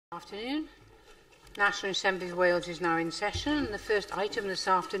Afternoon. National Assembly of Wales is now in session, and the first item this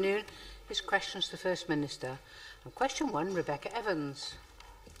afternoon is questions to the First Minister. And question 1, Rebecca Evans.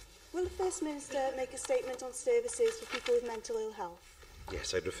 Will the First Minister make a statement on services for people with mental ill health?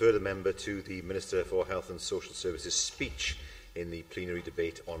 Yes, I'd refer the member to the Minister for Health and Social Services speech in the plenary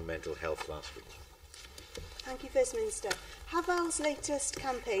debate on mental health last week. Thank you, First Minister. Havel's latest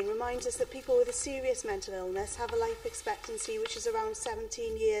campaign reminds us that people with a serious mental illness have a life expectancy which is around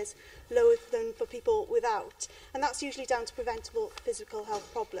 17 years lower than for people without, and that's usually down to preventable physical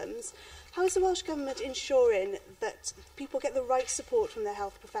health problems. How is the Welsh Government ensuring that people get the right support from their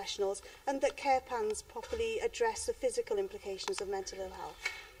health professionals and that care plans properly address the physical implications of mental ill health?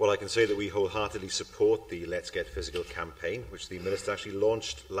 Well, I can say that we wholeheartedly support the Let's Get Physical campaign, which the Minister actually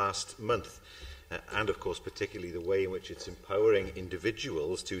launched last month. And, of course, particularly the way in which it's empowering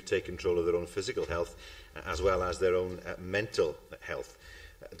individuals to take control of their own physical health as well as their own mental health.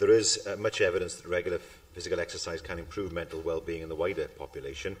 There is much evidence that regular physical exercise can improve mental well-being in the wider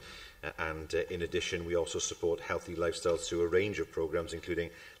population. And in addition, we also support healthy lifestyles through a range of programmes, including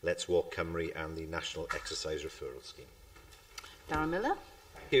Let's Walk Cymru and the National Exercise Referral Scheme. Darren Miller.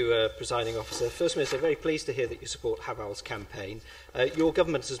 Thank you, Presiding Officer. First Minister, very pleased to hear that you support Havel's campaign. Your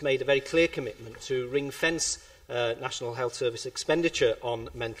government has made a very clear commitment to ring-fence National Health Service expenditure on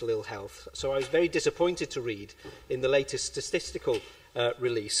mental ill health. So I was very disappointed to read in the latest statistical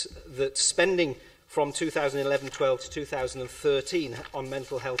release that spending from 2011-12 to 2013 on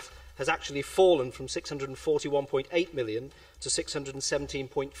mental health has actually fallen from £641.8 million to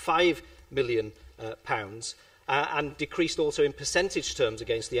 £617.5 million pounds. And decreased also in percentage terms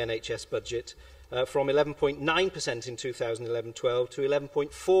against the NHS budget from 11.9% in 2011-12 to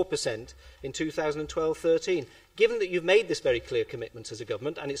 11.4% in 2012-13. Given that you've made this very clear commitment as a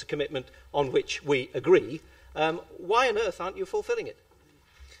government, and it's a commitment on which we agree, why on earth aren't you fulfilling it?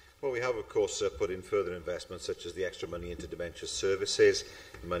 Well, we have, of course, put in further investments such as the extra money into dementia services,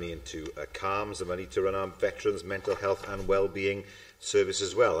 money into CARMS, the money to run our veterans' mental health and well-being service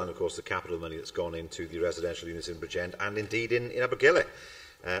as well, and of course the capital money that's gone into the residential units in Bridgend and indeed in Abergele,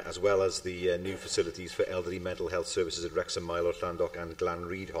 as well as the new facilities for elderly mental health services at Wrexham, Milo, Llandoch and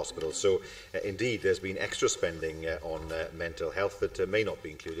Glanreed Hospital. So indeed there's been extra spending on mental health that may not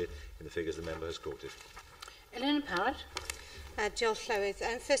be included in the figures the member has quoted. Elena Parrott. Diolch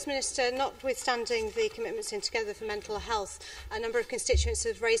Llywydd. First Minister, notwithstanding the commitments in Together for Mental Health, a number of constituents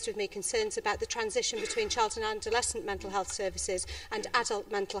have raised with me concerns about the transition between child and adolescent mental health services and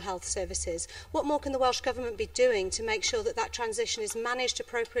adult mental health services. What more can the Welsh Government be doing to make sure that that transition is managed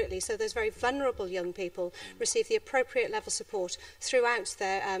appropriately so those very vulnerable young people receive the appropriate level of support throughout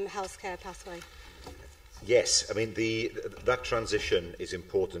their healthcare pathway? Yes, I mean, that transition is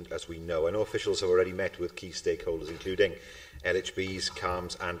important, as we know. I know officials have already met with key stakeholders, including LHBs,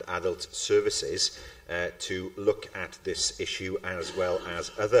 CARMS and adult services, to look at this issue as well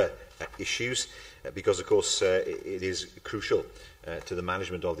as other issues, because, of course, it is crucial to the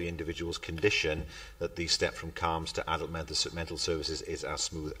management of the individual's condition that the step from CARMS to adult mental services is as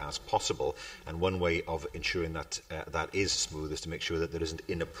smooth as possible. And one way of ensuring that that is smooth is to make sure that there isn't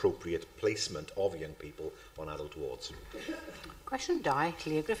inappropriate placement of young people on adult wards. Question 2,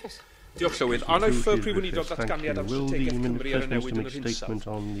 Clea Griffiths. Diolch Llywydd. A wnaeth Prif Weinidog datganiad am strategaeth Cymru ar y newid yn yr hinsawdd?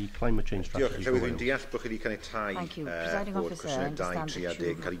 On the climate change strategy. Diolch Llywydd, dwi'n deall bod chi wedi caniatáu bod cwestiynau 2, 3 a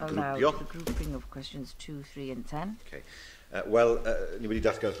 10 cael ei grwpio. The grouping of questions 2, 3 and 10. Okay. Wel, ni wedi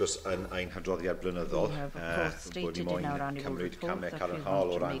datgan wrth gwrs yn ein hadroddiad blynyddol bod ni moyn cymryd camau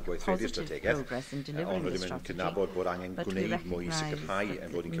cadarnhaol o ran gweithredu'r strategaeth, ond rydym yn cydnabod bod angen gwneud mwy i sicrhau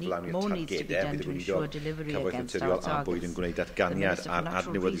yn bod yn cyflawni'r targedau bydd y Weinidog cyfoeth naturiol a bod yn gwneud datganiad ar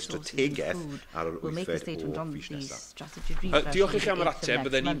adnewyddu strategaeth ar yr wythfed o fis nesaf. Diolch i chi am yr ateb.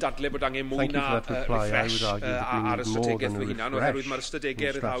 Bydden ni'n dadle bod angen mwy na refresh ar y strategaeth fy hunan, oherwydd mae'r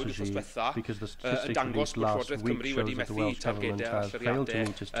strategaeth yr hawdd wrth osbetha yn dangos bod Llywodraeth Cymru wedi methu targedau a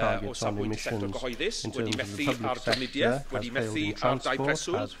llariadau o safbwynt sector gyhoeddus, wedi methu ar drafnidiaeth, wedi methu ar dau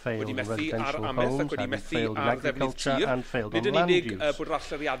preswyl, wedi methu ar amaeth ac wedi methu ar ddefnydd tir. Nid yn unig bod yr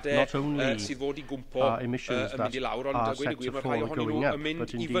allariadau sydd fod i gwmpo yn mynd i lawr, ond gweud y gwir mae rhai ohonyn nhw yn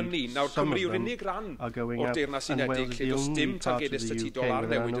mynd i fyny. Nawr Cymru yw'r unig ran o'r Deyrnas Unedig lle does dim targedau statudol ar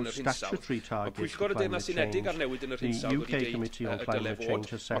newid yn yr hinsawdd. Mae Pwyllgor y Deyrnas Unedig ar newid yn yr hinsawdd wedi deud y dyle fod.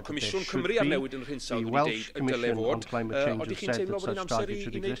 Mae Comisiwn Cymru ar newid yn yr hinsawdd wedi deud y dyle fod. change have said that such targets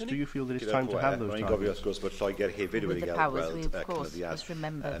should exist. Do you feel that it's time to have those targets? Gofio, wrth gwrs, bod Lloegr hefyd wedi gael gweld cynyddiad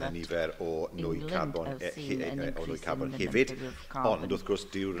yn y nifer o nwy carbon hefyd, ond wrth gwrs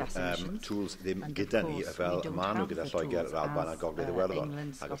dyw'r tools ddim gyda ni fel maen nhw gyda Lloegr, yr Alban a Gogledd Iwerddon,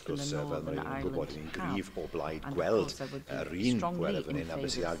 ac wrth gwrs fel mae'n gwybod ni'n gryf o blaid gweld yr un gweld fan hyn a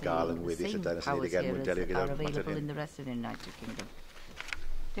beth sy'n ar gael yng Ngweddill Llundain a Seneddeg yn delio gyda'r mater hyn.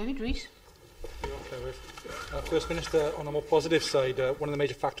 David Rees. First Minister, on a more positive side, one of the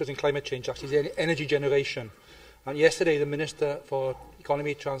major factors in climate change actually is energy generation. And yesterday, the Minister for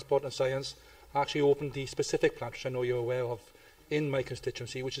Economy, Transport and Science actually opened the specific plant, which I know you're aware of, in my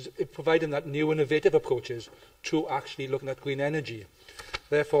constituency, which is providing that new innovative approaches to actually looking at green energy.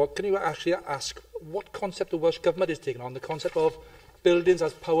 Therefore, can you actually ask what concept the Welsh Government is taking on, the concept of buildings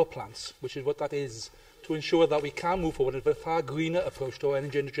as power plants, which is what that is, to ensure that we can move forward with a far greener approach to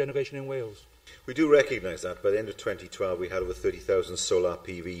energy generation in Wales? We do recognise that. By the end of 2012, we had over 30,000 solar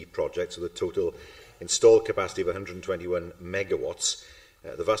PV projects with a total installed capacity of 121 megawatts.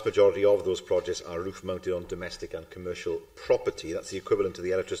 The vast majority of those projects are roof-mounted on domestic and commercial property. That's the equivalent to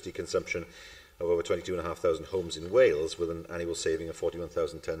the electricity consumption of over 22,500 homes in Wales, with an annual saving of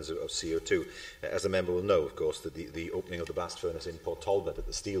 41,000 tonnes of CO2. As the member will know, of course, that the opening of the blast furnace in Port Talbot at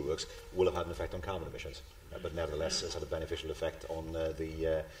the steelworks will have had an effect on carbon emissions, but nevertheless has had a beneficial effect on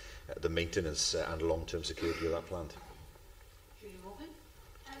the maintenance and long-term security of that plant.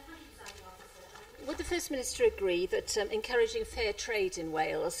 Would the First Minister agree that encouraging fair trade in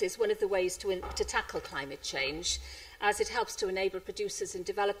Wales is one of the ways to tackle climate change, as it helps to enable producers in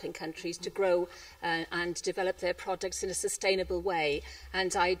developing countries to grow and develop their products in a sustainable way?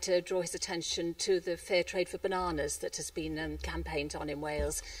 And I'd draw his attention to the fair trade for bananas that has been campaigned on in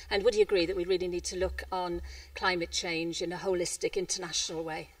Wales. And would he agree that we really need to look on climate change in a holistic, international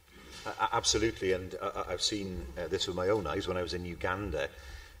way? Absolutely, and I've seen this with my own eyes when I was in Uganda,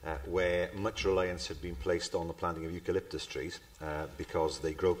 where much reliance had been placed on the planting of eucalyptus trees because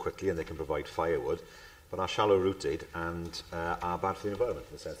they grow quickly and they can provide firewood, but are shallow-rooted and are bad for the environment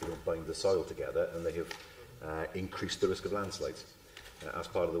in the sense they don't bind the soil together, and they have increased the risk of landslides. As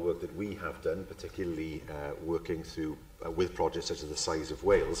part of the work that we have done, particularly working through with projects such as the Size of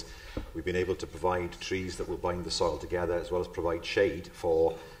Wales, we've been able to provide trees that will bind the soil together, as well as provide shade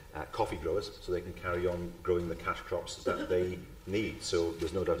for coffee growers, so they can carry on growing the cash crops that they need. So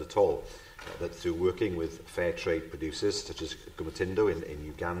there's no doubt at all that through working with fair trade producers such as Gumatindo in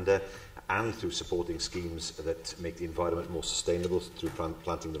Uganda, and through supporting schemes that make the environment more sustainable through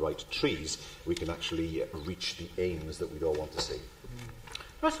planting the right trees, we can actually reach the aims that we all want to see.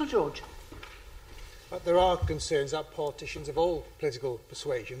 Russell George. There are concerns that politicians of all political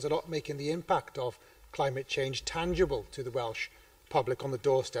persuasions are not making the impact of climate change tangible to the Welsh public on the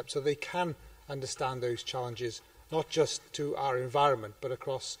doorstep, so they can understand those challenges, not just to our environment, but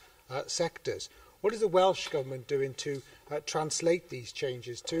across sectors. What is the Welsh Government doing to translate these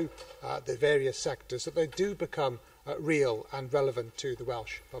changes to the various sectors so that they do become real and relevant to the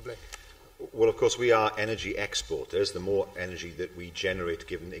Welsh public? Well, of course, we are energy exporters. The more energy that we generate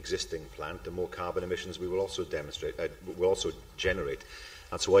given the existing plant, the more carbon emissions we will also generate.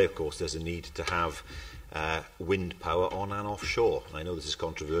 That's why, of course, there's a need to have wind power on and offshore. And I know this is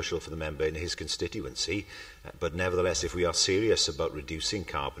controversial for the member in his constituency, but nevertheless, if we are serious about reducing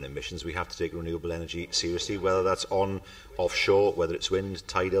carbon emissions, we have to take renewable energy seriously, whether that's on offshore, whether it's wind,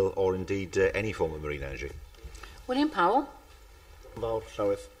 tidal, or indeed any form of marine energy. William Powell.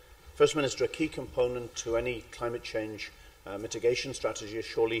 First Minister, a key component to any climate change mitigation strategy is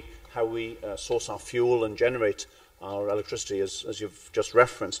surely how we source our fuel and generate our electricity, as you've just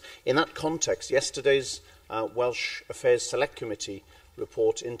referenced. In that context, yesterday's Welsh Affairs Select Committee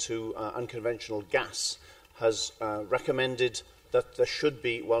report into unconventional gas has recommended that there should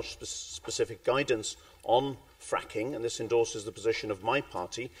be Welsh-specific guidance on fracking, and this endorses the position of my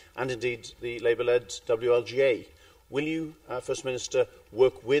party and indeed the Labour-led WLGA. Will you, First Minister,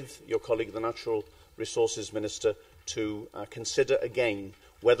 work with your colleague, the Natural Resources Minister, to consider again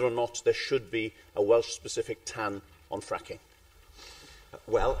whether or not there should be a Welsh-specific TAN on fracking?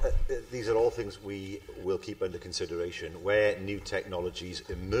 Well, these are all things we will keep under consideration. Where new technologies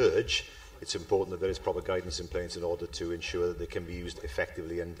emerge, it's important that there is proper guidance in place in order to ensure that they can be used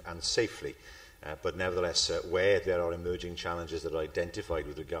effectively and safely. But nevertheless, where there are emerging challenges that are identified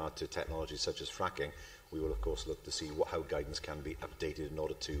with regard to technologies such as fracking, we will of course look to see how guidance can be updated in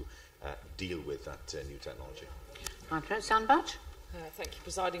order to deal with that new technology. Margaret Sandbach. Thank you,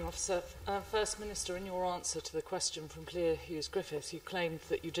 Presiding Officer. First Minister, in your answer to the question from Clear Hughes-Griffiths, you claimed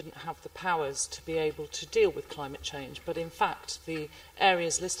that you didn't have the powers to be able to deal with climate change, but in fact the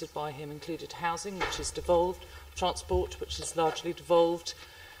areas listed by him included housing, which is devolved, transport, which is largely devolved,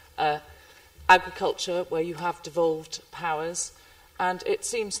 agriculture, where you have devolved powers, and it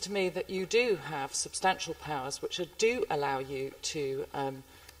seems to me that you do have substantial powers which do allow you to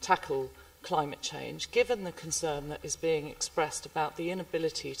tackle climate change, given the concern that is being expressed about the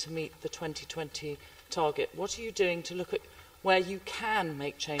inability to meet the 2020 target. What are you doing to look at where you can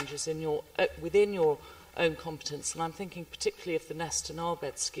make changes in your, within your own competence? And I'm thinking particularly of the Nest and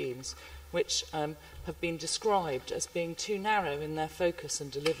Arbed schemes, which have been described as being too narrow in their focus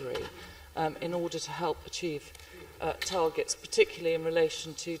and delivery in order to help achieve targets, particularly in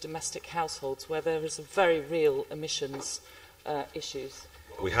relation to domestic households, where there is a very real emissions issues.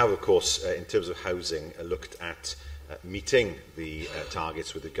 We have, of course, in terms of housing, looked at meeting the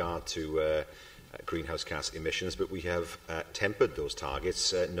targets with regard to greenhouse gas emissions, but we have tempered those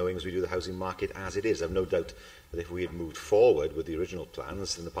targets, knowing as we do the housing market as it is. I have no doubt that if we had moved forward with the original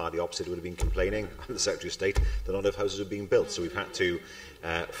plans, then the party opposite would have been complaining, and the Secretary of State, that not enough houses were being built. So we've had to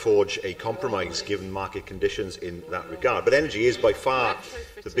forge a compromise given market conditions in that regard. But energy is by far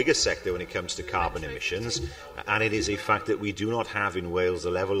the biggest sector when it comes to carbon emissions, and it is a fact that we do not have in Wales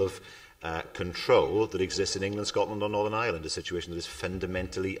the level of control that exists in England, Scotland or Northern Ireland, a situation that is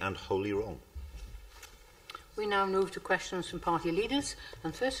fundamentally and wholly wrong. We now move to questions from party leaders,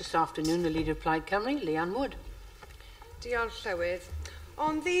 and first this afternoon the Leader of Plaid Cymru, Leanne Wood. Diolch Llywydd.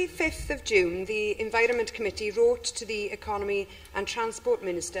 On the 5th of June, the Environment Committee wrote to the Economy and Transport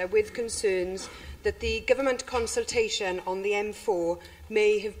Minister with concerns that the government consultation on the M4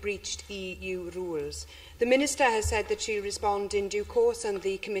 may have breached EU rules. The Minister has said that she will respond in due course, and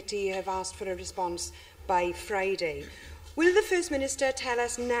the committee have asked for a response by Friday. Will the First Minister tell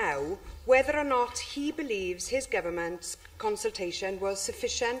us now whether or not he believes his government's consultation was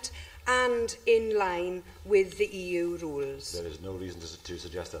sufficient and in line with the EU rules? There is no reason to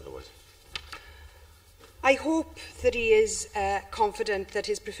suggest otherwise. I hope that he is confident that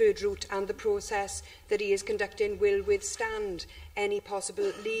his preferred route and the process that he is conducting will withstand any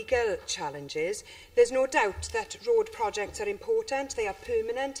possible legal challenges. There's no doubt that road projects are important, they are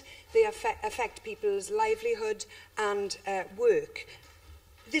permanent, they affect people's livelihood and work.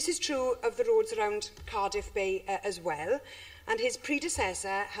 This is true of the roads around Cardiff Bay as well, and his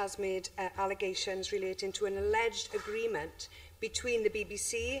predecessor has made allegations relating to an alleged agreement between the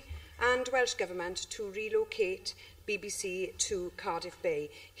BBC and Welsh Government to relocate BBC to Cardiff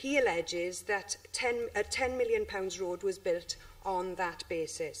Bay. He alleges that a £10 million road was built on that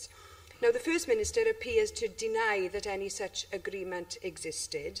basis. Now, the First Minister appears to deny that any such agreement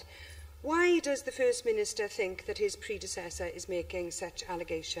existed. Why does the First Minister think that his predecessor is making such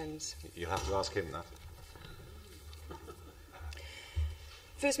allegations? You'll have to ask him that.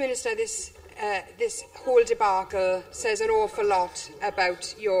 First Minister, this whole debacle says an awful lot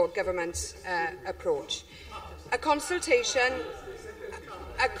about your government's approach. A consultation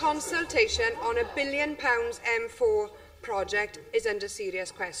on £1 billion M4 project is under serious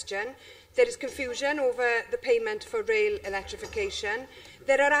question. There is confusion over the payment for rail electrification.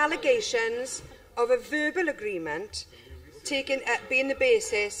 There are allegations of a verbal agreement being the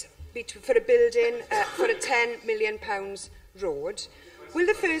basis for a building for a £10 million road. Will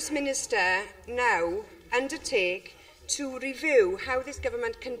the First Minister now undertake to review how this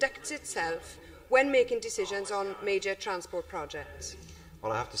government conducts itself when making decisions on major transport projects?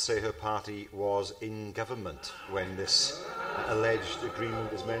 Well, I have to say her party was in government when this alleged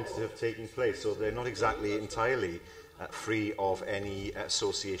agreement is meant to have taken place, so they're not exactly entirely free of any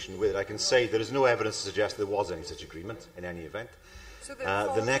association with it. I can say there is no evidence to suggest there was any such agreement in any event. So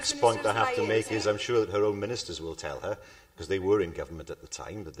the next point I have to make is I'm sure that her own ministers will tell her, because they were in government at the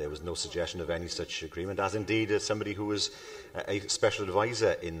time, that there was no suggestion of any such agreement, as indeed somebody who was a special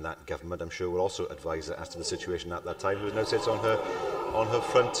advisor in that government, I'm sure, will also advise her as to the situation at that time, who now sits on her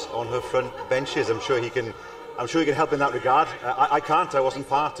front benches. I'm sure he can help in that regard. I can't. I wasn't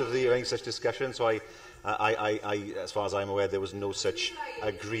part of any such discussion, so as far as I'm aware, there was no such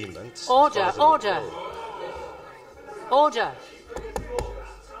agreement. Order.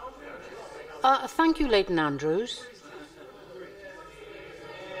 Thank you, Leighton Andrews.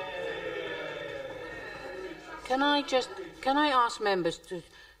 Can I ask members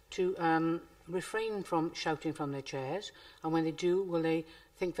to refrain from shouting from their chairs, and when they do, will they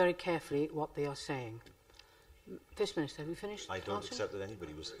think very carefully what they are saying? First Minister, have you finished? I don't accept that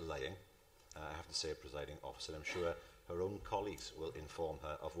anybody was lying. I have to say, a presiding officer. I'm sure her own colleagues will inform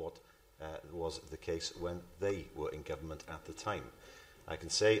her of what was the case when they were in government at the time. I can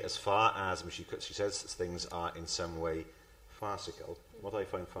say, as far as she says things are in some way farcical. What I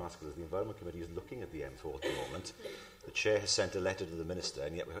find farcical is the Environment Committee is looking at the M4 at the moment. The Chair has sent a letter to the Minister,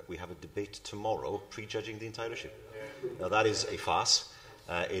 and yet we have a debate tomorrow prejudging the entire issue. Now, that is a farce.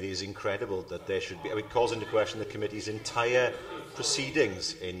 It is incredible that there should be... It calls into question the Committee's entire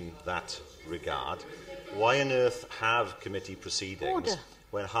proceedings in that regard. Why on earth have committee proceedings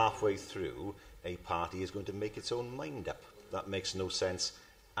when halfway through a party is going to make its own mind up? That makes no sense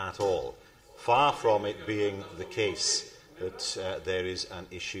at all. Far from it being the case that there is an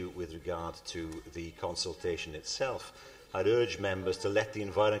issue with regard to the consultation itself. I'd urge members to let the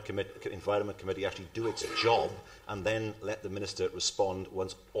Environment Committee actually do its job and then let the Minister respond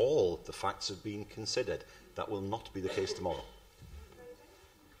once all the facts have been considered. That will not be the case tomorrow.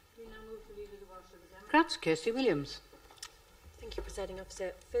 Congrats, Kirsty Williams. Thank you, Presiding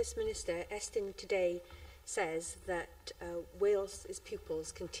Officer. First Minister, Estyn today says that Wales's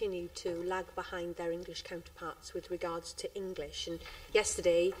pupils continue to lag behind their English counterparts with regards to English. And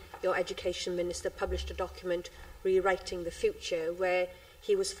yesterday, your Education Minister published a document rewriting the future where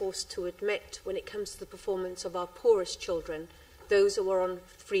he was forced to admit when it comes to the performance of our poorest children, those who are on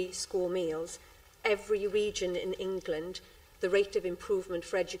free school meals, every region in England, the rate of improvement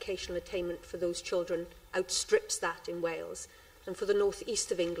for educational attainment for those children outstrips that in Wales. And for the north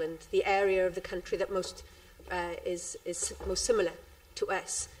east of England, the area of the country that is most similar to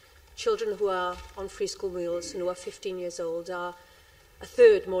us, children who are on free school meals and who are 15 years old are a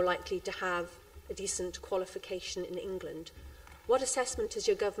third more likely to have a decent qualification in England. What assessment has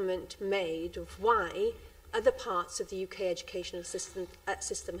your government made of why other parts of the UK educational system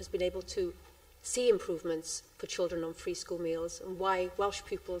has been able to see improvements for children on free school meals, and why Welsh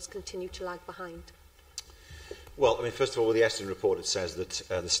pupils continue to lag behind? Well, I mean, first of all, with the Estyn report, it says that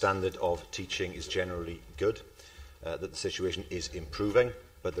the standard of teaching is generally good, that the situation is improving,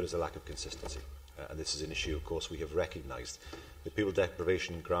 but there is a lack of consistency. And this is an issue, of course, we have recognised. The Pupil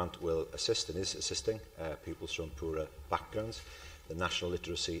Deprivation Grant will assist and is assisting pupils from poorer backgrounds. The National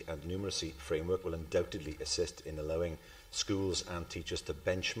Literacy and Numeracy Framework will undoubtedly assist in allowing schools and teachers to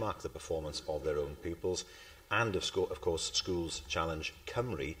benchmark the performance of their own pupils. And, of course, Schools Challenge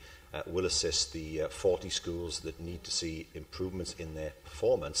Cymru will assist the 40 schools that need to see improvements in their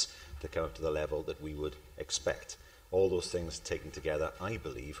performance to come up to the level that we would expect. All those things taken together, I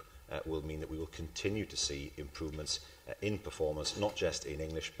believe, will mean that we will continue to see improvements in performance, not just in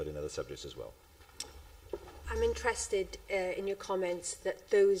English, but in other subjects as well. I'm interested in your comments that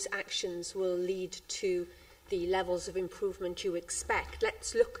those actions will lead to the levels of improvement you expect.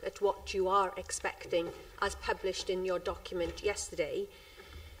 Let's look at what you are expecting as published in your document yesterday.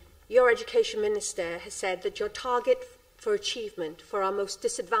 Your Education Minister has said that your target for achievement for our most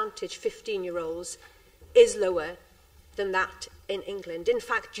disadvantaged 15-year-olds is lower than that in England. In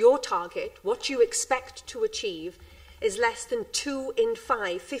fact, your target, what you expect to achieve, is less than 2 in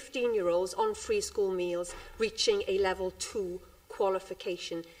 5 15-year-olds on free school meals reaching a level 2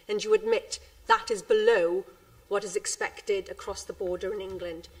 qualification. And you admit that is below what is expected across the border in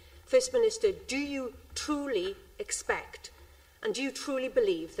England. First Minister, do you truly expect and do you truly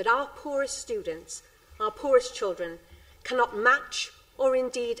believe that our poorest students, our poorest children, cannot match or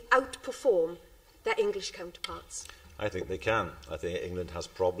indeed outperform their English counterparts? I think they can. I think England has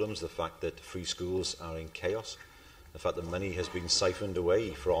problems. The fact that free schools are in chaos, the fact that money has been siphoned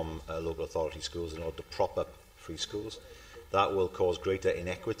away from local authority schools in order to prop up free schools, that will cause greater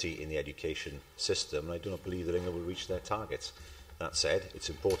inequity in the education system, and I do not believe that England will reach their targets. That said, it's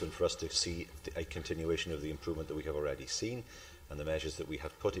important for us to see a continuation of the improvement that we have already seen, and the measures that we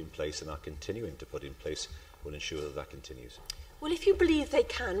have put in place and are continuing to put in place will ensure that that continues. Well, if you believe they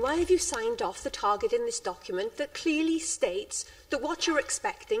can, why have you signed off the target in this document that clearly states that what you're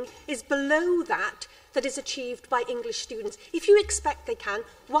expecting is below that is achieved by English students? If you expect they can,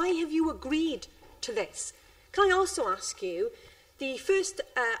 why have you agreed to this? Can I also ask you, the first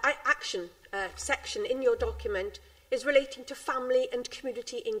action section in your document is relating to family and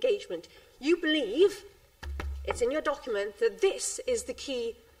community engagement. You believe, it's in your document, that this is the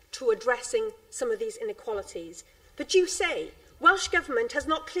key to addressing some of these inequalities. But you say Welsh Government has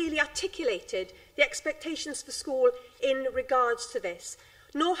not clearly articulated the expectations for school in regards to this,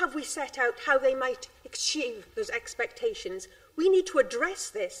 nor have we set out how they might achieve those expectations. We need to address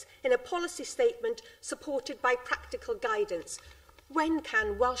this in a policy statement supported by practical guidance. When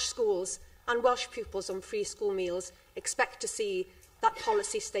can Welsh schools and Welsh pupils on free school meals expect to see that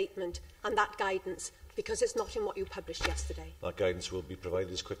policy statement and that guidance Because it's not in what you published yesterday. That guidance will be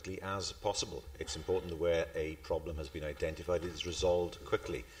provided as quickly as possible. It's important that where a problem has been identified, it is resolved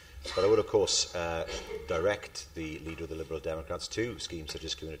quickly. But I would, of course, direct the leader of the Liberal Democrats to schemes such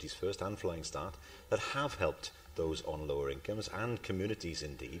as Communities First and Flying Start that have helped those on lower incomes and communities,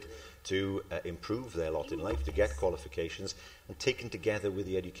 indeed, to improve their lot in life, to get qualifications, and taken together with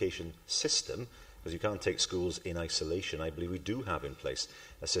the education system, because you can't take schools in isolation. I believe we do have in place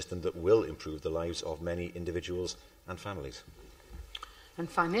a system that will improve the lives of many individuals and families. And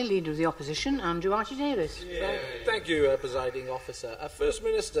finally, Leader of the Opposition, Andrew Archie-Davis. Thank you, Presiding Officer. First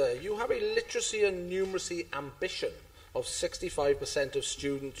Minister, you have a literacy and numeracy ambition of 65% of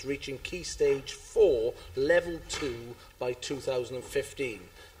students reaching Key Stage 4, Level 2 by 2015.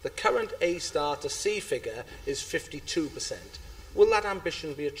 The current A-star to C figure is 52%. Will that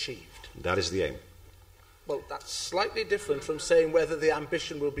ambition be achieved? That is the aim. Well, that's slightly different from saying whether the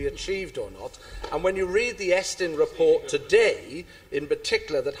ambition will be achieved or not. And when you read the Estin report today, in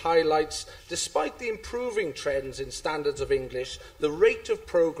particular, that highlights, despite the improving trends in standards of English, the rate of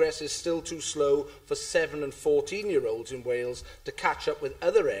progress is still too slow for 7 and 14-year-olds in Wales to catch up with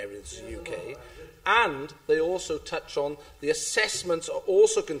other areas of the UK. And they also touch on the assessments are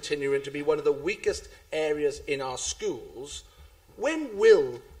also continuing to be one of the weakest areas in our schools. When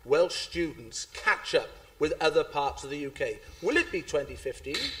will Welsh students catch up with other parts of the UK? Will it be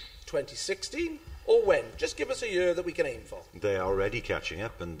 2015, 2016, or when? Just give us a year that we can aim for. They are already catching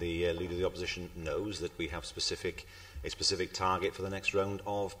up, and the Leader of the Opposition knows that we have a specific target for the next round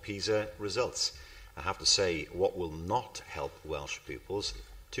of PISA results. I have to say, what will not help Welsh pupils?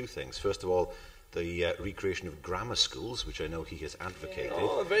 Two things. First of all, the recreation of grammar schools, which I know he has advocated.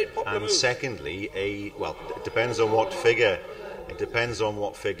 Oh, a very popular and move. Secondly, it depends on what figure. It depends on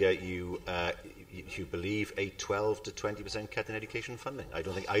what figure you believe a 12 to 20% cut in education funding. I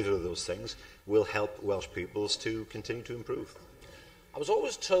don't think either of those things will help Welsh pupils to continue to improve. I was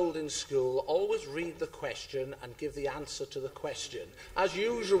always told in school, always read the question and give the answer to the question. As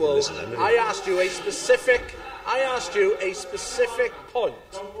usual, I asked you a specific point,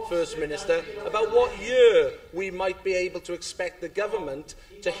 First Minister, about what year we might be able to expect the government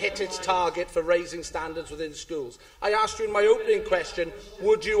to hit its target for raising standards within schools. I asked you in my opening question,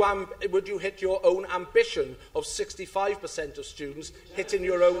 would you hit your own ambition of 65% of students hitting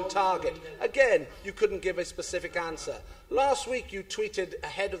your own target? Again, you couldn't give a specific answer. Last week you tweeted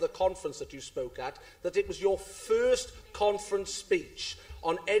ahead of the conference that you spoke at that it was your first conference speech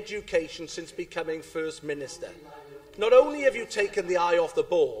on education since becoming First Minister. Not only have you taken the eye off the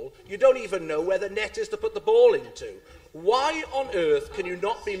ball, you don't even know where the net is to put the ball into. Why on earth can you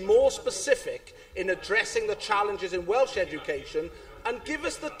not be more specific in addressing the challenges in Welsh education and give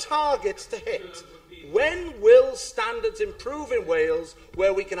us the targets to hit? When will standards improve in Wales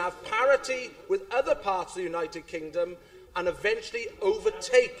where we can have parity with other parts of the United Kingdom and eventually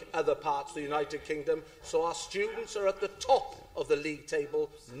overtake other parts of the United Kingdom so our students are at the top of the league table,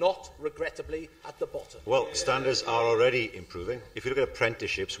 not, regrettably, at the bottom? Well, standards are already improving. If you look at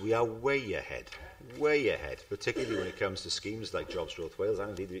apprenticeships, we are way ahead, particularly when it comes to schemes like Jobs Growth Wales and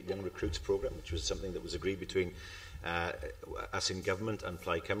indeed the Young Recruits programme, which was something that was agreed between us in government and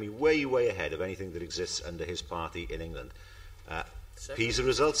Plaid Cymru, way ahead of anything that exists under his party in England. PISA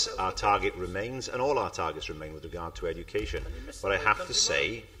results, our target remains, and all our targets remain with regard to education. But I have to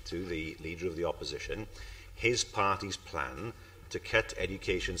say to the Leader of the Opposition, his party's plan to cut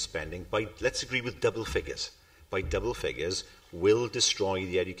education spending by, let's agree with double figures, will destroy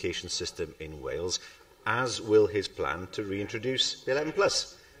the education system in Wales, as will his plan to reintroduce the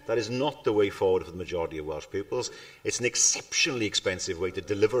 11+. That is not the way forward for the majority of Welsh pupils. It's an exceptionally expensive way to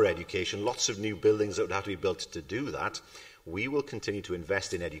deliver education, lots of new buildings that would have to be built to do that. We will continue to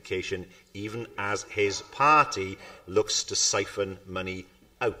invest in education even as his party looks to siphon money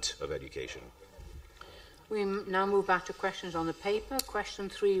out of education. We now move back to questions on the paper. Question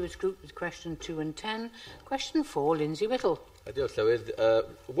 3 was grouped with question 2 and 10. Question 4, Lindsay Whittle.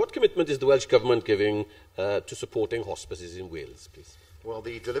 What commitment is the Welsh Government giving to supporting hospices in Wales, please? Well,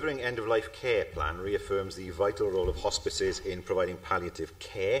 the Delivering End-of-Life Care Plan reaffirms the vital role of hospices in providing palliative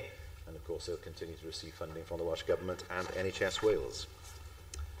care, and of course they'll continue to receive funding from the Welsh Government and NHS Wales.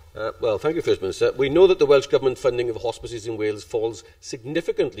 Well, thank you, First Minister. We know that the Welsh Government funding of hospices in Wales falls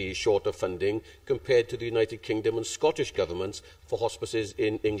significantly short of funding compared to the United Kingdom and Scottish governments for hospices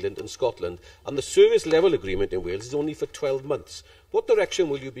in England and Scotland. And the service level agreement in Wales is only for 12 months. What direction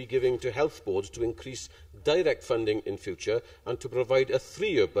will you be giving to health boards to increase direct funding in future and to provide a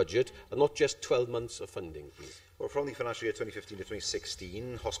 3-year budget and not just 12 months of funding, please? Well, from the financial year 2015 to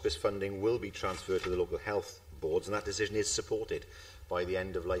 2016, hospice funding will be transferred to the local health boards, and that decision is supported by the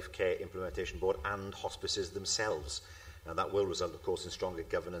End-of-Life Care Implementation Board and hospices themselves. Now, that will result, of course, in stronger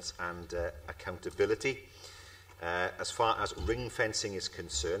governance and accountability. As far as ring fencing is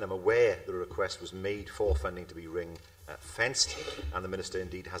concerned, I'm aware the request was made for funding to be ring fenced, and the Minister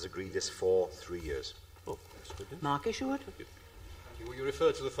indeed has agreed this for 3 years. Mark Isherwood. Well, you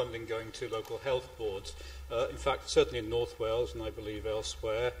referred to the funding going to local health boards. In fact, certainly in North Wales, and I believe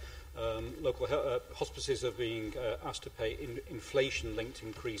elsewhere, local hospices are being asked to pay inflation-linked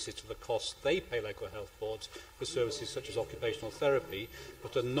increases to the costs they pay local health boards for services such as occupational therapy,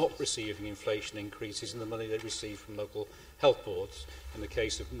 but are not receiving inflation increases in the money they receive from local health boards. In the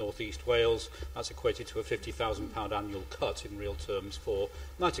case of North East Wales, that's equated to a £50,000 annual cut in real terms for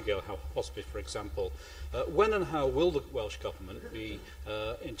Nightingale Hospice, for example. When and how will the Welsh Government be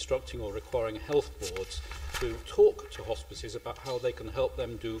instructing or requiring health boards to talk to hospices about how they can help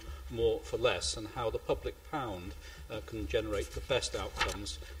them do more for less, and how the public pound can generate the best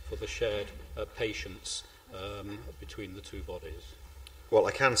outcomes for the shared patients between the two bodies? Well,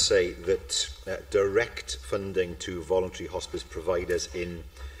 I can say that direct funding to voluntary hospice providers in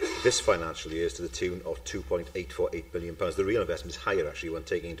this financial year is to the tune of £2.848 billion. The real investment is higher, actually, when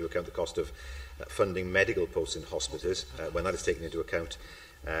taking into account the cost of funding medical posts in hospices, when that is taken into account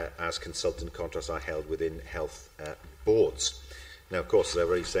as consultant contracts are held within health boards. Now, of course, as I've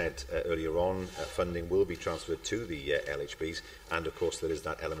already said earlier on, funding will be transferred to the LHBs, and, of course, there is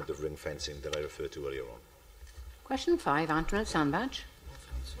that element of ring fencing that I referred to earlier on. Question 5, Antoinette Sandbach.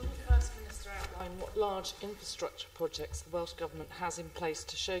 Will the First Minister outline what large infrastructure projects the Welsh Government has in place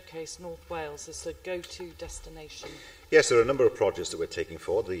to showcase North Wales as a go-to destination? Yes, there are a number of projects that we're taking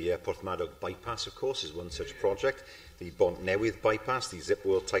forward. The Porthmadog bypass, of course, is one such project. The Bont Newydd bypass, the Zip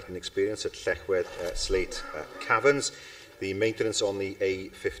World Titan experience at Llechwedd Slate Caverns, the maintenance on the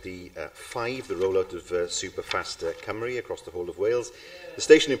A55, the rollout of Superfast Cymru across the whole of Wales, the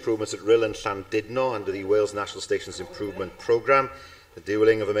station improvements at Rhyl and Llandudno under the Wales National Stations Improvement Programme, the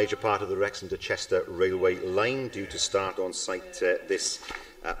dualling of a major part of the Wrexham to Chester railway line due to start on site this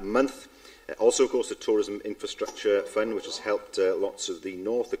month. Also, of course, the Tourism Infrastructure Fund, which has helped lots of the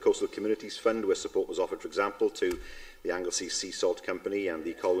north, the Coastal Communities Fund, where support was offered, for example, to the Anglesey Sea Salt Company and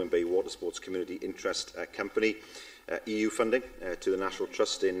the Colwyn Bay Water Sports Community Interest Company. EU funding to the National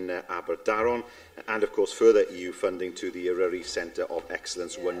Trust in Aberdaron, and of course further EU funding to the Eryri Centre of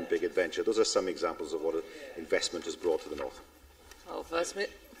Excellence, One Big Adventure. Those are some examples of what investment has brought to the north. Well,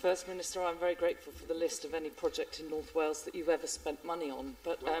 First Minister, I'm very grateful for the list of any project in North Wales that you've ever spent money on,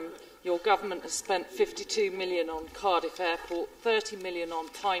 but your government has spent £52 million on Cardiff Airport, £30 million on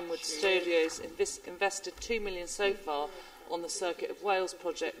Pinewood Studios, invested £2 million so far on the Circuit of Wales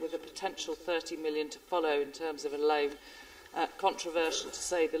project, with a potential £30 million to follow in terms of a loan, controversial to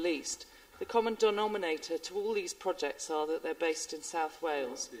say the least. The common denominator to all these projects are that they're based in South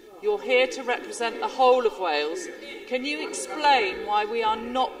Wales. You're here to represent the whole of Wales. Can you explain why we are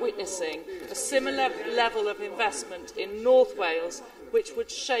not witnessing a similar level of investment in North Wales, which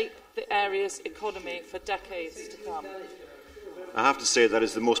would shape the area's economy for decades to come? I have to say that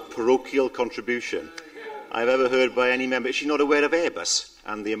is the most parochial contribution I've ever heard by any member. Is she not aware of Airbus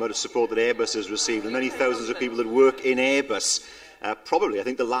and the amount of support that Airbus has received, and many thousands of people that work in Airbus? Probably, I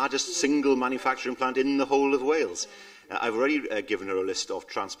think, the largest single manufacturing plant in the whole of Wales. I've already given her a list of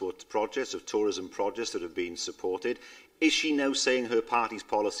transport projects, of tourism projects that have been supported. Is she now saying her party's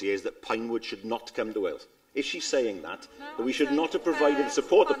policy is that Pinewood should not come to Wales? Is she saying that we should not have provided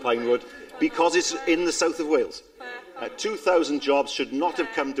support to Pinewood because it's in the south of Wales? 2,000 jobs should not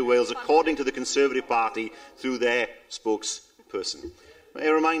have come to Wales, according to the Conservative Party, through their spokesperson. May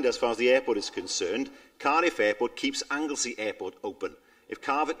I remind us, as far as the airport is concerned, Cardiff Airport keeps Anglesey Airport open. If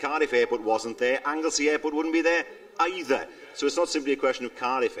Cardiff Airport wasn't there, Anglesey Airport wouldn't be there either. So it's not simply a question of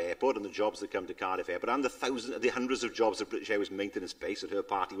Cardiff Airport and the jobs that come to Cardiff Airport, and the hundreds of jobs at British Airways maintenance base that her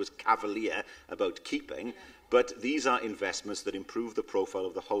party was cavalier about keeping, but these are investments that improve the profile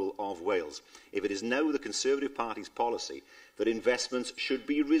of the whole of Wales. If it is now the Conservative Party's policy that investments should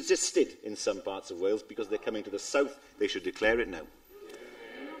be resisted in some parts of Wales because they're coming to the south, they should declare it now.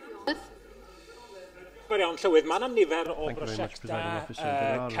 Iawn, Llywydd, mae yna nifer o brosiectau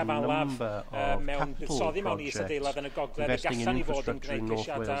cyfalaf mewn buddsoddi mewn is-deitlau yn y gogledd, y gallan ni fod yn gwneud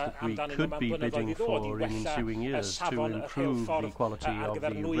ceisiadau amdanyn nhw mewn blynyddoedd i ddod i wella safon y rheilffordd ar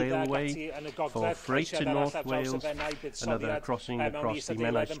gyfer nwyddau ac ati yn y gogledd, ceisiadau arall ar draws y fennau buddsoddiad mewn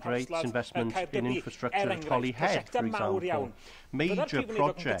is-deitlau yn Mhosglaf, Caerdydd, prosiectau mawr iawn. Major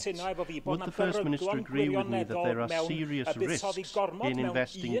projects. Would the First Minister agree with me that there are serious risks in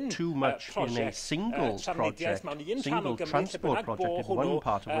investing too much in a single project, single transport project in one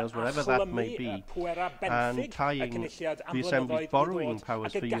part of Wales, wherever that may be, and tying the Assembly's borrowing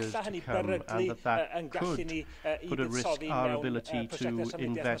powers for years to come, and that could put at risk our ability to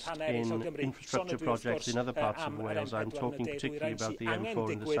invest in infrastructure projects in other parts of Wales. I'm talking particularly about the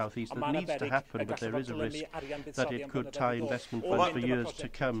M4 in the south east. That needs to happen, but there is a risk that it could tie investment funds for years to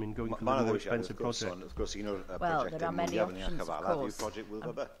come in going for the more expensive project. Well, there are many options, of course.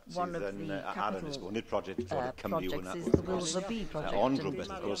 One of the capital projects is the Will Be project on Ynys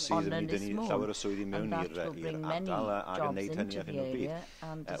Môn, and that will bring many jobs into the area,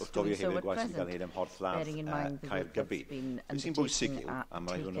 and is doing so at present, bearing in mind the work that's been undertaken at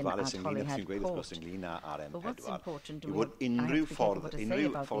Holyhead Port. But what's important, and what I have to get what to say about the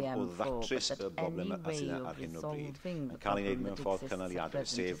M4, but that any way of resolving the problem that exists at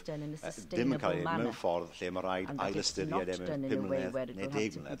present is done in a sustainable manner, and that it's not done in a way where it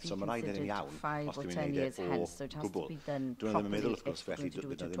will have to be considered 5 or 10 years hence, so it has to be done properly if we're going to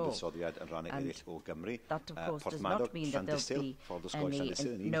do it at all. And that, of course, does not mean that there'll be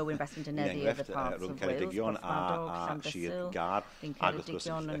no investment in any other parts of Wales, Porthmadog, Llanfasil,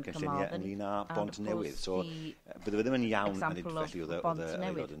 Ceredigion and Carmarthen, and of course the example of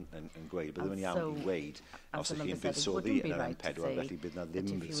Bontnewydd. And so, as the member said, it wouldn't be right to say that if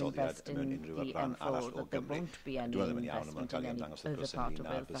you invest in the M4 that there won't be any investment in any other part of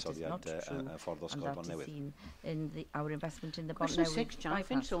Wales. That is not true, and that is seen in our investment in the Bontnewydd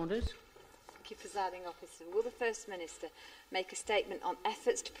bypass. Thank you, Presiding Officer. Will the First Minister make a statement on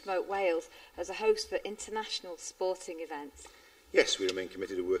efforts to promote Wales as a host for international sporting events? Yes, we remain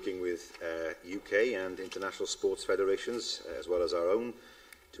committed to working with UK and international sports federations, as well as our own,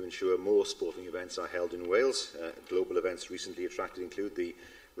 to ensure more sporting events are held in Wales. Global events recently attracted include the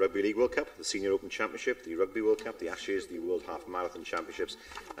Rugby League World Cup, the Senior Open Championship, the Rugby World Cup, the Ashes, the World Half Marathon Championships,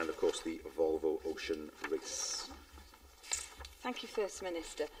 and of course the Volvo Ocean Race. Thank you, First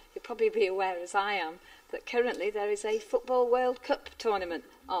Minister. You'll probably be aware, as I am, that currently there is a Football World Cup tournament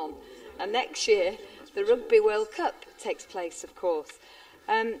on, and next year the Rugby World Cup takes place, of course,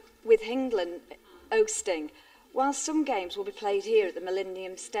 with England hosting. While some games will be played here at the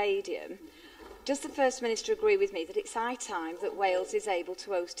Millennium Stadium, does the First Minister agree with me that it's high time that Wales is able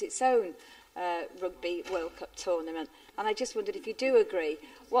to host its own Rugby World Cup tournament? And I just wondered if you do agree,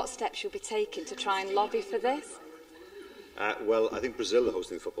 what steps you'll be taking to try and lobby for this? Well, I think Brazil are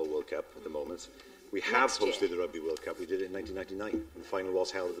hosting the Football World Cup at the moment. We have hosted the Rugby World Cup. We did it in 1999, and the final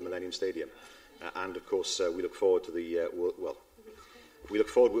was held at the Millennium Stadium. And of course, we look forward to the we look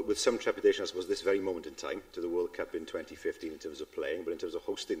forward with some trepidation, I suppose, this very moment in time to the World Cup in 2015 in terms of playing, but in terms of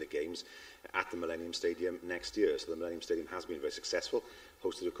hosting the games at the Millennium Stadium next year. So the Millennium Stadium has been very successful.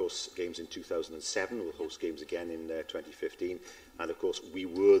 Hosted, of course, games in 2007. We'll host games again in 2015. And, of course, we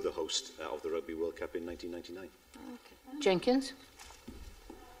were the host of the Rugby World Cup in 1999. Okay. Jenkins?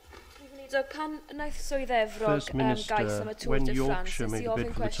 First Minister, when Yorkshire made a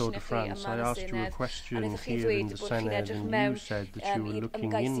bid for the Tour de France, I asked you a question here in the Senedd, and you said that you were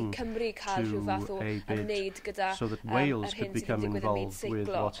looking into a bid so that Wales could become involved with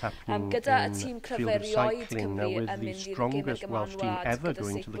what's happening in field of cycling. Now, with the strongest Welsh team ever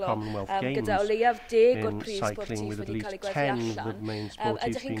going to the Commonwealth Games in cycling, with at least 10 of the main sport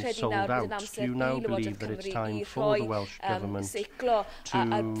teams being sold out, do you now believe that it's time for the Welsh Government to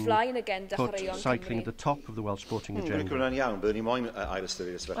put cycling at the top of the Welsh sporting agenda? Well,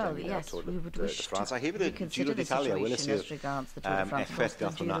 yes, we would wish to reconsider the situation as regards the Tour de France plus the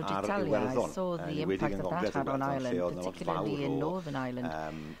Giro d'Italia. I saw the impact that had on Ireland, particularly in Northern Ireland,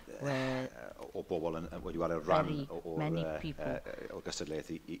 where very many people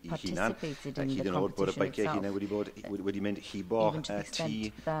participated in the competition itself, even to the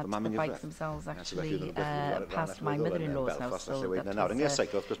extent that the bikes themselves actually passed my mother-in-law's house, so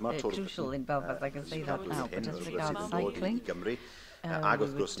that was crucial in Belfast, I can say that now. But as regards cycling, we would like to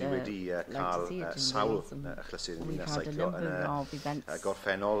see it in Wales, and we've had a number of events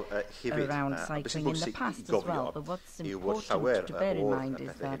around cycling in the past as well. But what's important to bear in mind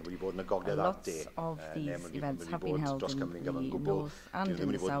is that lots of these events have been held in the north and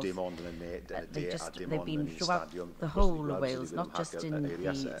in the south. They've been throughout the whole of Wales, not just in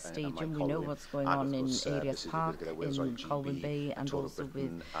the stadium. We know what's going on in Arias Park, in Colwyn Bay, and also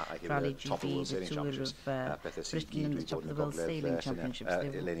with Rally GB, the Tour of Britain, and the Top of the World Sailing Championships.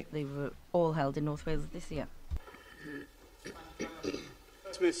 They were all held in North Wales this year.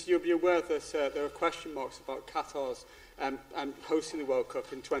 Minister, you'll be aware that there are question marks about Qatar's hosting the World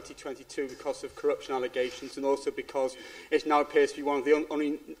Cup in 2022 because of corruption allegations, and also because it now appears to be one of the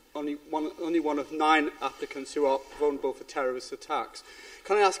only one of 9 applicants who are vulnerable for terrorist attacks.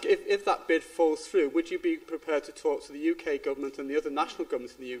 Can I ask, if that bid falls through, would you be prepared to talk to the UK government and the other national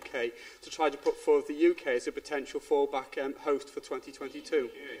governments in the UK to try to put forward the UK as a potential fallback host for 2022?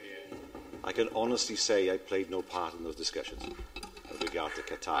 I can honestly say I played no part in those discussions with regard to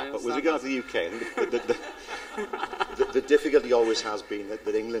Qatar. But with regard to the UK, the difficulty always has been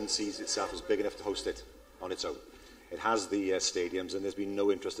that England sees itself as big enough to host it on its own. It has the stadiums, and there's been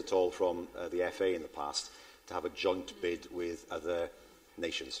no interest at all from the FA in the past to have a joint bid with other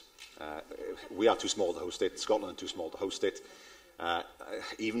nations. We are too small to host it. Scotland are too small to host it.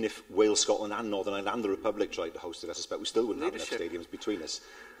 Even if Wales, Scotland and Northern Ireland and the Republic tried to host it, I suspect we still wouldn't have enough stadiums between us.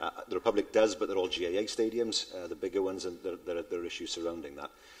 The Republic does, but they're all GAA stadiums, the bigger ones, and there are issues surrounding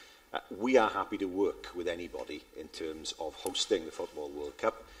that. We are happy to work with anybody in terms of hosting the Football World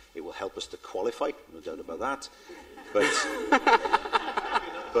Cup. It will help us to qualify, no doubt about that.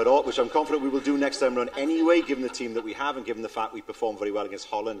 But which I'm confident we will do next time around anyway, given the team that we have and given the fact we performed very well against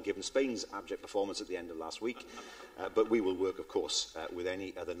Holland, given Spain's abject performance at the end of last week. But we will work, of course, with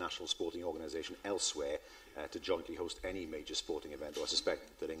any other national sporting organisation elsewhere to jointly host any major sporting event. Or I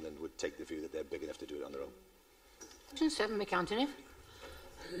suspect that England would take the view that they're big enough to do it on their own. Question 7, Mick Anthony.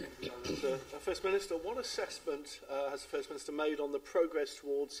 First Minister, what assessment has the First Minister made on the progress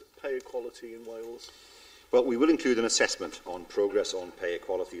towards pay equality in Wales? Well, we will include an assessment on progress on pay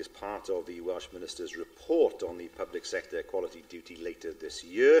equality as part of the Welsh Ministers' report on the public sector equality duty later this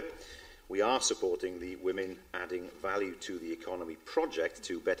year. We are supporting the Women Adding Value to the Economy project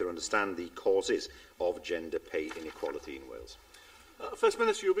to better understand the causes of gender pay inequality in Wales. First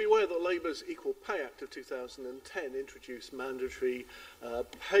Minister, you'll be aware that Labour's Equal Pay Act of 2010 introduced mandatory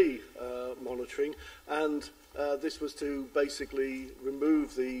pay monitoring, and this was to basically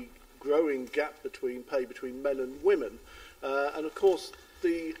remove the growing gap between pay between men and women. And of course,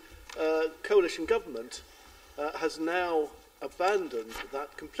 the coalition government has now abandoned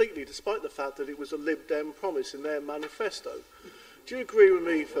that completely, despite the fact that it was a Lib Dem promise in their manifesto. Do you agree with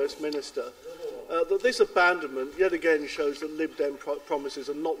me, First Minister, that this abandonment yet again shows that Lib Dem promises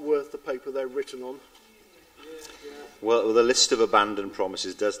are not worth the paper they're written on? Well, the list of abandoned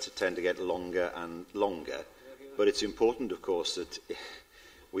promises does tend to get longer and longer, but it's important, of course, that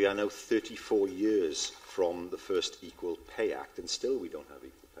we are now 34 years from the first Equal Pay Act, and still we don't have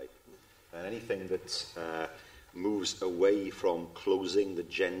equal pay. And anything that moves away from closing the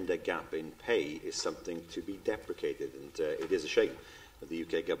gender gap in pay is something to be deprecated, and it is a shame that the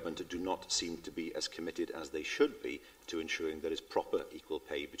UK government do not seem to be as committed as they should be to ensuring there is proper equal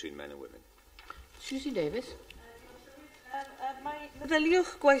pay between men and women. Susie Davis.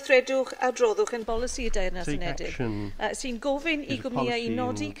 Meddyliwch, gweithredwch a droddwch yn bolisi y Deyrnas Unedig sy'n gofyn I gwmnïau I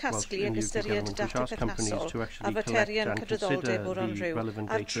nodi casglu ac ystyried data perthnasol a faterion cydraddoldeb o ran rhyw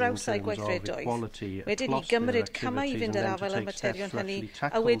ar draws eu gweithredoedd. Wedyn I gymryd camau I fynd yr afel am faterion hynny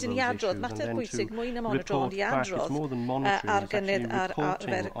a wedyn I adrodd mater bwysig mwy na monodron I adrodd ar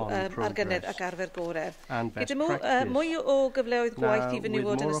gynnydd ac arfer gorau. Gyda mwy o gyfleoedd gwaith I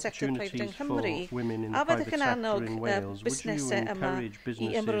fenywod yn y sector private yng Nghymru, a byddwch yn annog busnesau yma I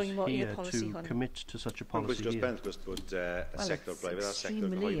ymrwymo i'r polisi hwn. Well, it's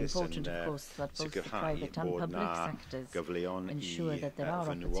extremely important, of course, that both the private and public sectors ensure that there are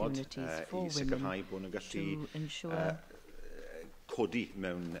opportunities for women to ensure codi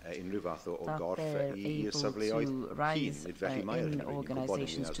mewn unrhyw fath o gorff i'r safleoedd hyn. Felly mae'r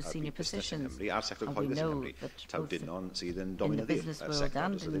organisations to senior positions. A'r sector cyhoeddus yng Nghymru, taw dynon sydd yn dominyddu'r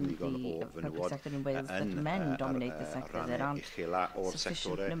sector, so ddim digon o fenywod yn rhan uchela o'r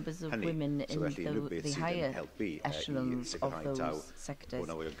sectorau hynny. So felly unrhyw beth sydd yn helpu I sicrhau taw bod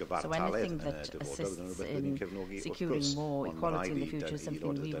yna o'r gyfartaledd yn y dyfodol, byddwn ni'n cefnogi wrth gwrs, ond rhaid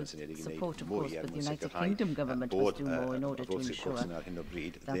I support, of course, but the United Kingdom government must do more in order to ensure that that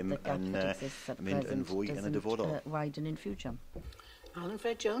exists at present doesn't widen in future. Alan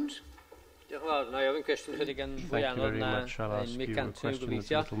Fred Jones. Diolch yn fawr. Na I ofyn cwestiwn chydig yn fwy anodd na Mick Anthony yn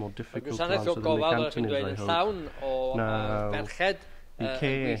gobeithio. Mae gwasanaeth o gofal ar hyn dweud yn llawn o ferched The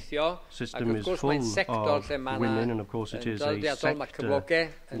care system is full of women, and of course it is a sector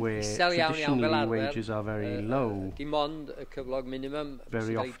where traditionally wages are very low.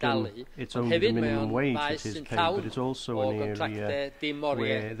 Very often it's only the minimum wage that is paid, but it's also an area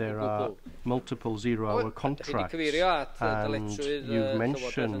where there are multiple zero-hour contracts. And you've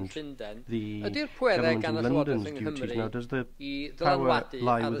mentioned the government of London's duties. Now, does the power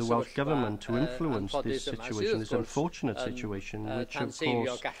lie with the Welsh Government to influence this situation, this unfortunate situation, which of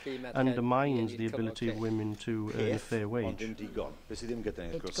of course undermines the ability of women to earn a fair wage. It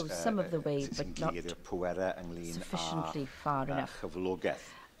goes some of the way, but not sufficiently far enough.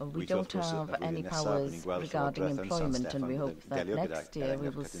 We don't have any powers regarding employment, and we hope that next year we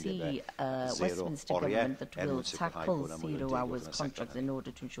will see a Westminster government that will tackle 0 hours contracts in order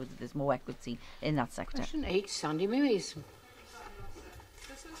to ensure that there's more equity in that sector. Question 8, Sandy Mimmies.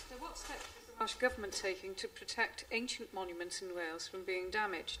 What steps is the Welsh Government taking to protect ancient monuments in Wales from being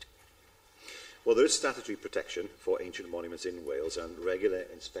damaged? Well, there is statutory protection for ancient monuments in Wales, and regular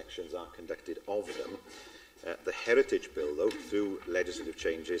inspections are conducted of them. The Heritage Bill, though, through legislative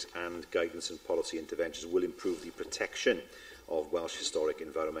changes and guidance and policy interventions, will improve the protection of the Welsh historic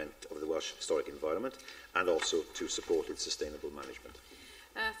environment, and also to support its sustainable management.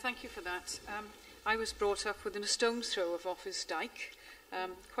 Thank you for that. I was brought up within a stone's throw of Offa's Dyke.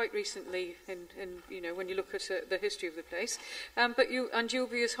 Quite recently, when you look at the history of the place, but you'll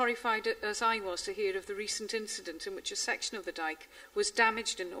be as horrified as I was to hear of the recent incident in which a section of the dyke was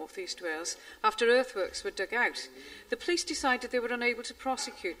damaged in North East Wales after earthworks were dug out. The police decided they were unable to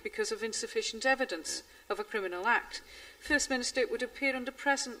prosecute because of insufficient evidence of a criminal act. First Minister, it would appear under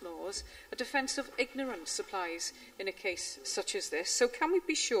present laws a defence of ignorance applies in a case such as this. So can we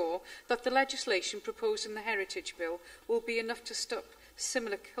be sure that the legislation proposed in the Heritage Bill will be enough to stop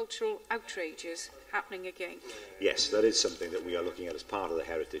similar cultural outrages happening again? Yes, that is something that we are looking at as part of the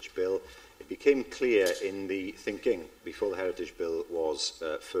Heritage Bill. It became clear in the thinking before the Heritage Bill was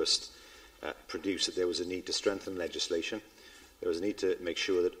first produced that there was a need to strengthen legislation. There was a need to make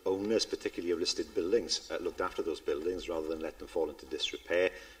sure that owners, particularly of listed buildings, looked after those buildings rather than let them fall into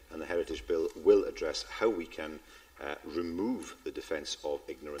disrepair, and the Heritage Bill will address how we can remove the defence of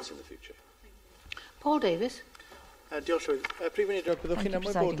ignorance in the future. Paul Davis. Thank you,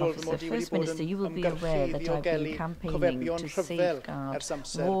 Presiding Officer. First Minister, you will be aware that I've been campaigning to safeguard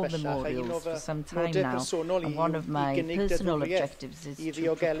war memorials for some time now, and one of my personal objectives is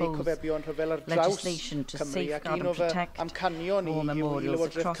to propose legislation to safeguard and protect war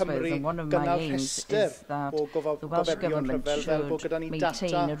memorials across Wales, and one of my aims is that the Welsh Government should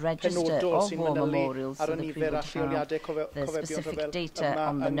maintain a register of war memorials so that we would have the specific data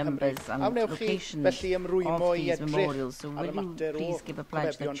on the numbers and locations of these memorials. So will you please give a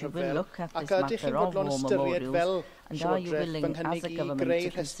pledge that you will look at this matter of war memorials, and are you willing as a government to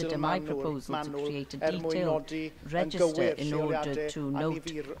consider my proposal to create a detailed register in order to note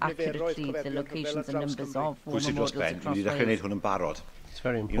accurately the locations and numbers of war memorials across Wales? It's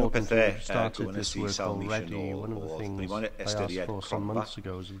very important to have started this work already. One of the things I asked for some months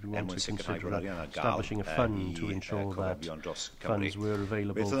ago is that we want to consider establishing a fund to ensure that funds were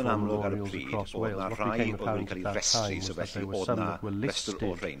available for memorials across Wales. What became apparent at that time was that there were some that were listed.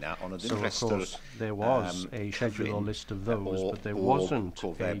 So, of course, there was a schedule or list of those, but there wasn't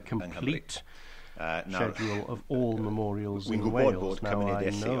a complete schedule of all memorials in Wales. Now, I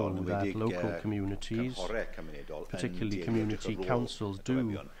know that local communities, particularly community councils,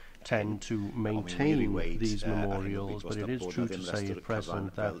 do tend to maintain these memorials, but it is true to say at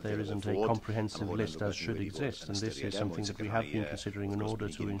present that there isn't a comprehensive list as should exist, and this is something that we have been considering in order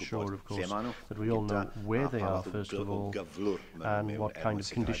to ensure, of course, that we all know where they are, first of all, and what kind of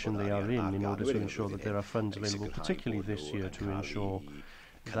condition they are in order to ensure that there are funds available, particularly this year, to ensure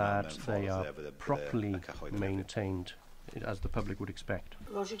that they are properly maintained as the public would expect.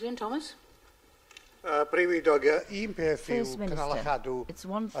 Roger Glyn Thomas. Prif Weinidog, First Minister, it's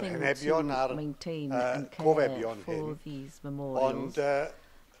one thing to maintain and care for these memorials,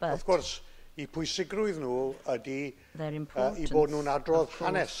 but I pwysigrwydd nhw ydy I bod nhw'n adrodd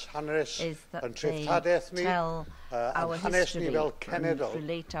hanes yn treftadaeth ni, yn hanes ni fel cenedl.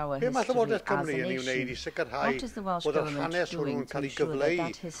 Be mae Llywodraeth Cymru yn ei wneud I sicrhau bod yr hanes hwnnw'n cael ei gyfleu I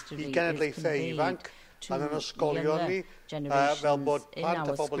genedlaethau ifanc yn yn ysgolion ni, fel bod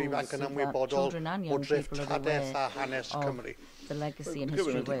plant a phobl ifanc yn ymwybodol o treftadaeth a hanes Cymru. The legacy and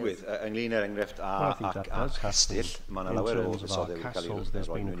history of Wales. Ynglŷn ar enghraifft a Cestyll, mae yna lawer o fusodau wedi cael ei There's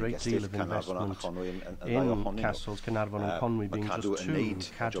been a great deal of investment in castles, Caernarfon and Conwy being just two.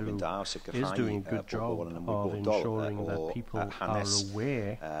 Cadw is doing a good job of ensuring that people are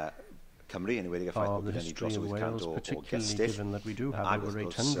aware of the history of Wales, particularly given that we do have over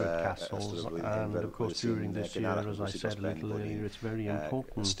 800 castles, and of course during this year, as I said a little earlier, it's very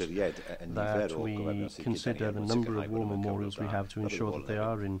important that we consider the number of war memorials we have to ensure that they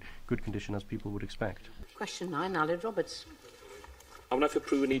are in good condition as people would expect. Question 9, Aled Roberts. A wnaeth y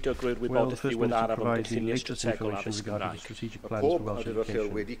Prif Weinidog greu'r wybodaeth ddiweddar am gynlluniau strategol addysg Gymraeg. All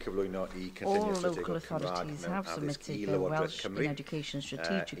local authorities have submitted their Welsh in Education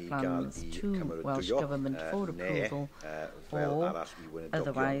strategic plans to Welsh Government for approval or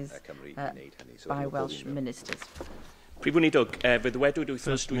otherwise by Welsh Ministers. Prif Weinidog, fydd wedwyd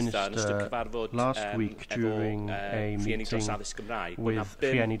wythnos dwytha yn ystod cyfarfod last week during a meeting with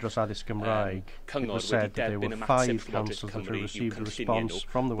Rhieni dros addysg Gymraeg, it was said that there were 5 councils that had received a response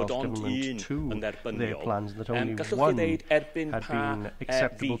from the Welsh Government to their plans, and that only one had been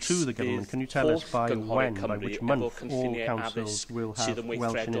acceptable to the Government. Can you tell us by when, by which month, all councils will have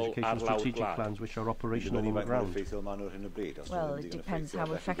Welsh in Education strategic plans which are operational on the ground? Well, it depends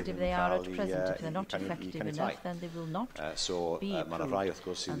how effective they are at present. If they're not effective enough, then they will not be approved. And so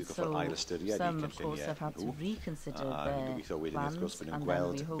some, of course, have had to reconsider their plans, and then we hope that they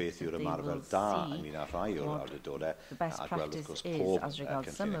will see what the best practice is as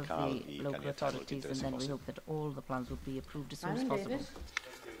regards some of the local authorities, and then we hope that all the plans will be approved as soon as possible.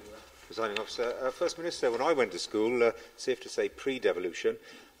 Presiding Officer, First Minister, when I went to school, safe to say pre-devolution,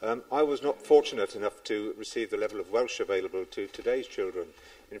 I was not fortunate enough to receive the level of Welsh available to today's children.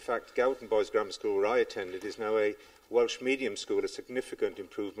 In fact, Gowton Boys Grammar School, where I attended, is now a Welsh medium school, a significant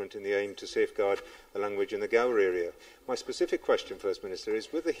improvement in the aim to safeguard the language in the Gower area. My specific question, First Minister,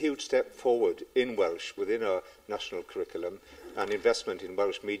 is with a huge step forward in Welsh within our national curriculum and investment in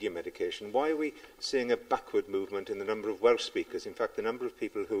Welsh medium education, why are we seeing a backward movement in the number of Welsh speakers? In fact, the number of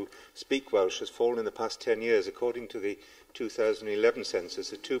people who speak Welsh has fallen in the past 10 years. According to the 2011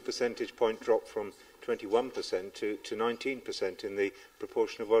 census, a 2 percentage point drop from 21% to 19% in the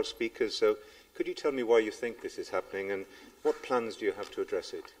proportion of Welsh speakers. So could you tell me why you think this is happening, and what plans do you have to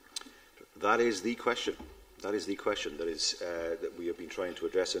address it? That is the question. That is the question that we have been trying to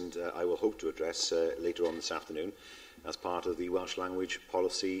address, and I will hope to address later on this afternoon as part of the Welsh Language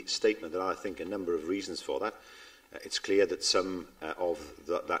Policy Statement. There are, I think, a number of reasons for that. It's clear that some of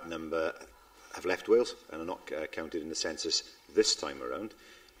that number have left Wales and are not counted in the census this time around.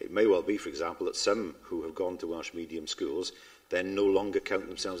 It may well be, for example, that some who have gone to Welsh medium schools then no longer count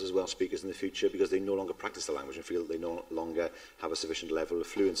themselves as Welsh speakers in the future because they no longer practice the language and feel that they no longer have a sufficient level of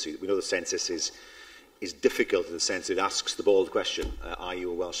fluency. We know the census is difficult in the sense it asks the bald question, are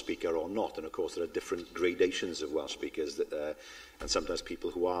you a Welsh speaker or not? And of course there are different gradations of Welsh speakers, and sometimes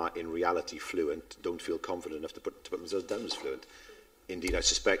people who are in reality fluent don't feel confident enough to put themselves down as fluent. Indeed, I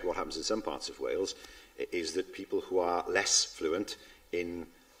suspect what happens in some parts of Wales is that people who are less fluent in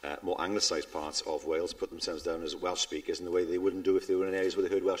more anglicised parts of Wales put themselves down as Welsh speakers in the way they wouldn't do if they were in areas where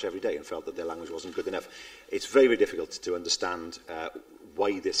they heard Welsh every day and felt that their language wasn't good enough. It's very, very difficult to understand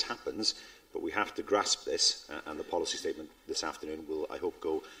why this happens, but we have to grasp this, and the policy statement this afternoon will, I hope,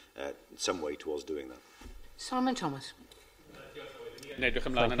 go some way towards doing that. Simon Thomas. Edrych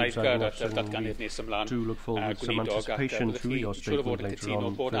ymlaen yn aifgar at datganiad nes ymlaen. Do look forward to some anticipation through your statement later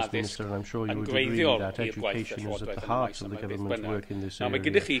on, First Minister, and I'm sure you would agree that education is at the heart of the government's work in this area.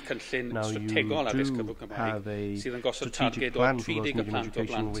 Now you do have a strategic plan for Welsh medium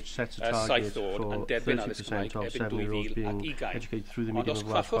education which sets a target for 30% of 7-year-olds being educated through the medium of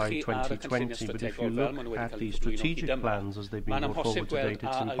Welsh by 2020, but if you look at the strategic plans as they've been brought forward to date,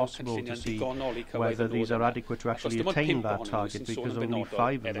 it's impossible to see whether these are adequate to actually attain that target, because only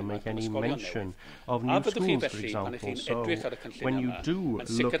 5 of them make any mention of new schools, for example. So when you do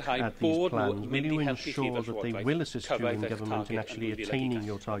look at these plans, will you ensure that they will assist you in government in actually attaining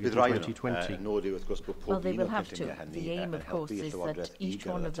your target by 2020? Well, they will have to. The aim, of course, is that each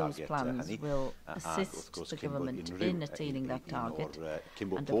one of those plans will assist the government in attaining that target.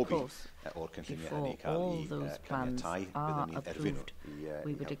 And of course, before all those plans are approved,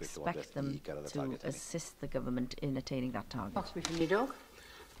 we would expect them to assist the government in attaining that target. Weinidog.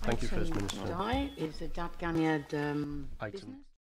 Thank you, First Minister. Is y datganiad business?